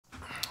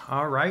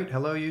All right,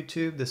 hello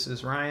YouTube, this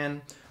is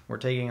Ryan. We're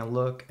taking a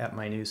look at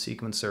my new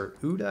sequencer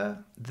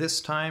OODA. This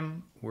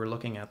time we're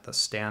looking at the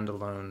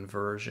standalone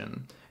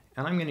version,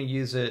 and I'm going to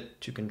use it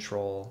to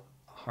control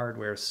a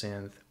hardware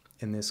synth,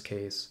 in this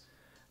case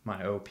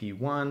my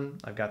OP1.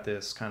 I've got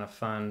this kind of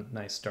fun,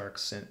 nice dark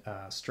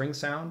string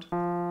sound.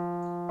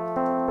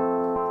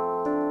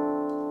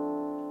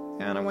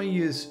 And I want to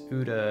use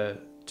OODA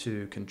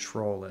to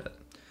control it.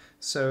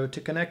 So to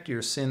connect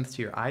your synth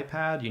to your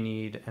iPad, you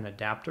need an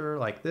adapter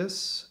like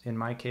this. In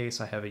my case,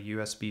 I have a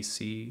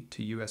USB-C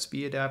to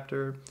USB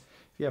adapter.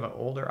 If you have an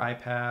older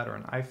iPad or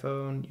an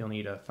iPhone, you'll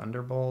need a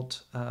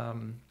Thunderbolt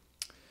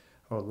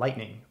or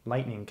lightning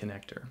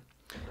connector.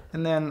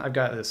 And then I've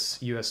got this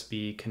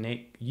USB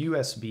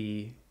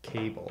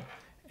cable,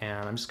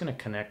 and I'm just going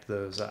to connect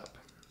those up.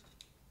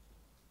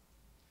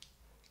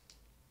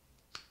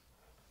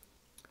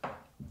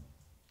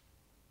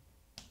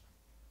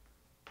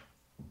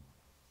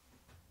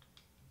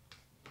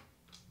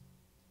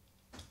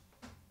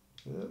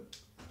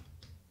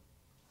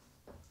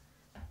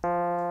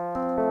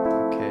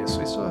 Okay, so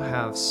we still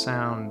have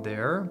sound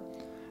there.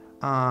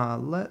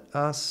 Let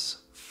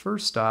us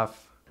first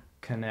off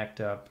connect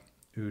up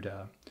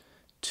OODA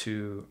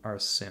to our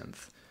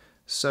synth.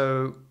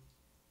 So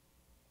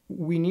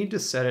we need to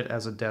set it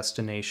as a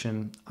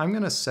destination. I'm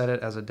going to set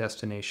it as a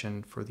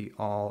destination for the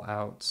all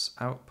outs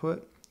output.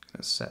 I'm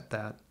going to set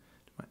that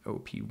to my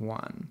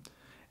OP1.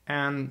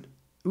 And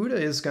OODA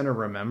is going to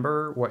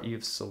remember what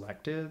you've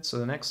selected, so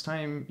the next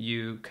time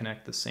you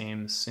connect the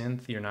same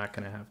synth, you're not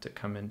going to have to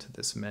come into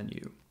this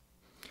menu.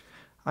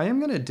 I am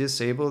going to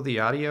disable the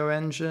audio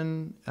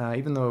engine,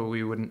 even though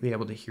we wouldn't be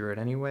able to hear it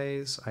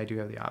anyways. I do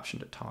have the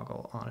option to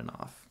toggle on and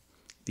off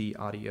the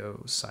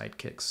audio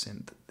sidekick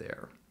synth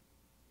there.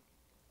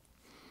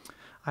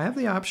 I have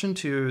the option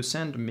to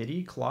send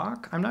MIDI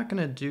clock. I'm not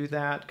going to do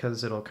that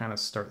because it'll kind of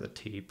start the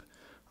tape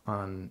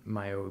on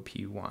my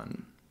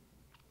OP1.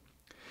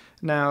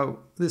 Now,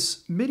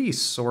 this MIDI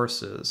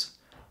sources,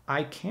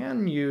 I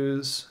can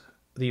use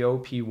the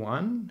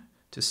OP1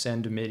 to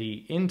send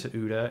MIDI into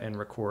OODA and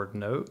record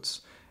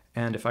notes.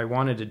 And if I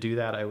wanted to do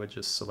that, I would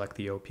just select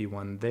the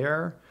OP1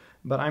 there.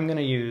 But I'm going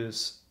to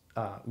use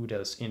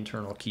OODA's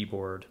internal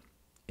keyboard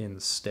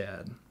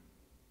instead.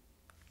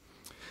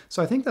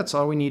 So I think that's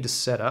all we need to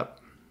set up.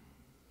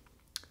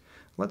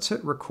 Let's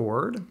hit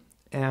record,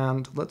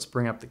 and let's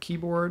bring up the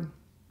keyboard.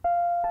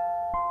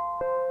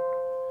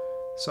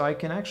 So I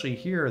can actually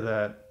hear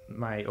that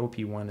my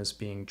OP1 is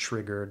being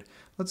triggered.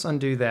 Let's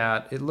undo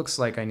that. It looks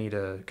like I need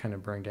to kind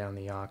of bring down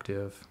the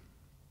octave.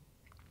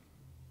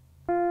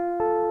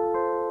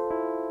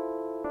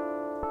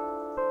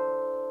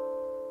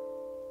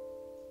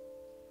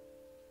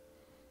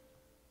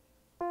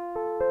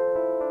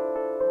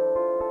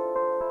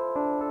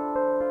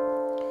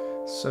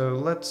 So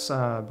let's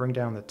bring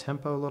down the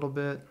tempo a little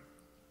bit.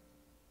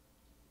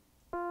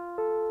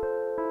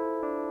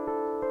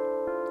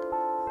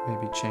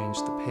 Maybe change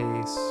the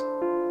pace,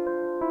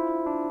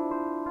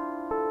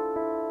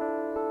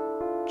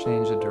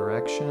 change the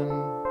direction.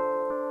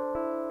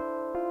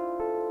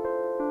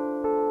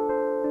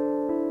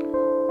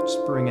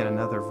 Just bring in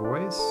another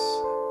voice,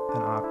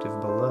 an octave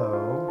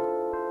below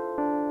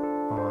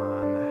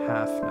on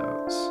half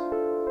notes.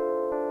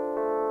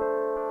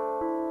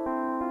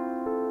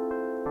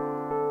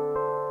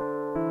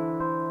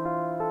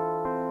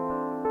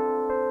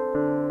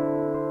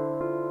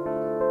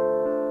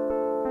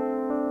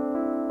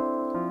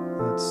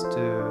 Let's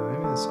do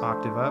maybe this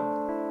octave up,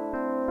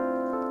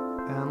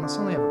 and let's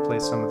only have it play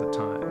some of the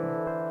time.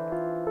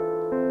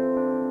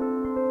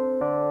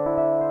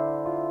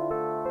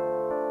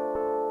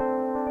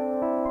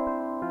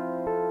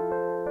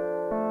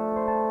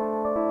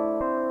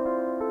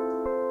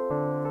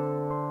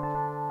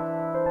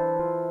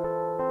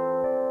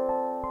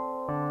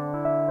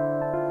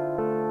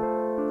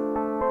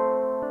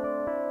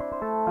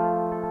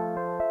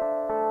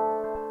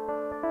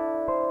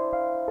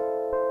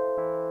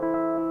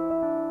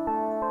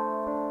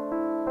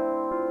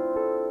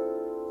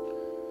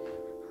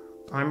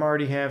 I'm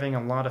already having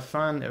a lot of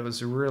fun. It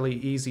was really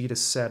easy to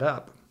set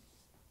up.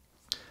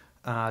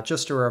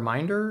 Just a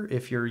reminder,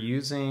 if you're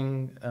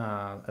using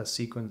a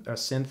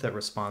synth that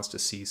responds to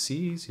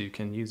CCs, you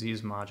can use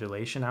these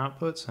modulation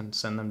outputs and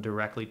send them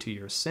directly to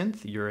your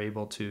synth. You're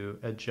able to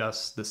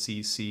adjust the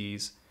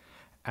CCs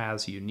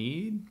as you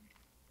need.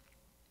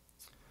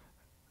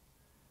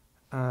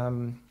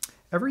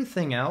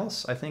 Everything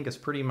else I think is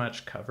pretty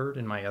much covered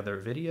in my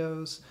other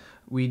videos.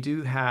 We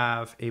do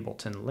have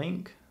Ableton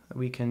Link that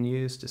we can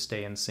use to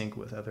stay in sync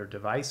with other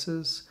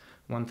devices.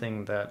 One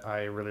thing that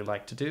I really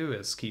like to do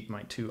is keep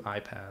my two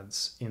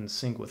iPads in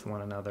sync with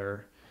one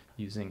another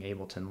using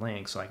Ableton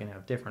Link, so I can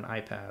have different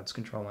iPads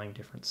controlling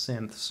different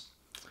synths.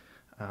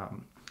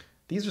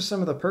 These are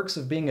some of the perks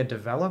of being a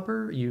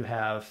developer. You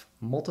have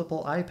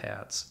multiple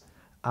iPads.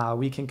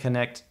 We can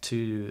connect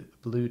to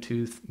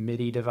Bluetooth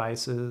MIDI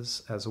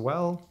devices as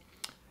well.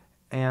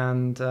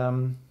 And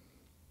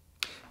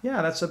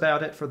yeah, that's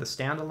about it for the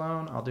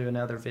standalone. I'll do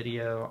another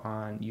video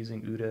on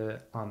using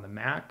OODA on the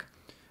Mac.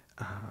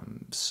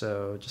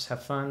 So just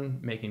have fun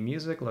making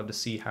music. Love to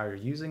see how you're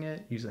using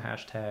it. Use the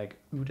hashtag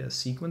OODA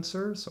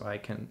sequencer so I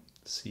can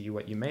see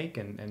what you make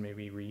and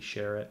maybe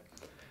reshare it.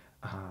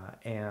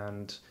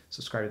 And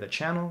subscribe to the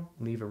channel.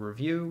 Leave a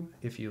review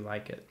if you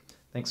like it.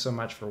 Thanks so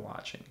much for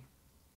watching.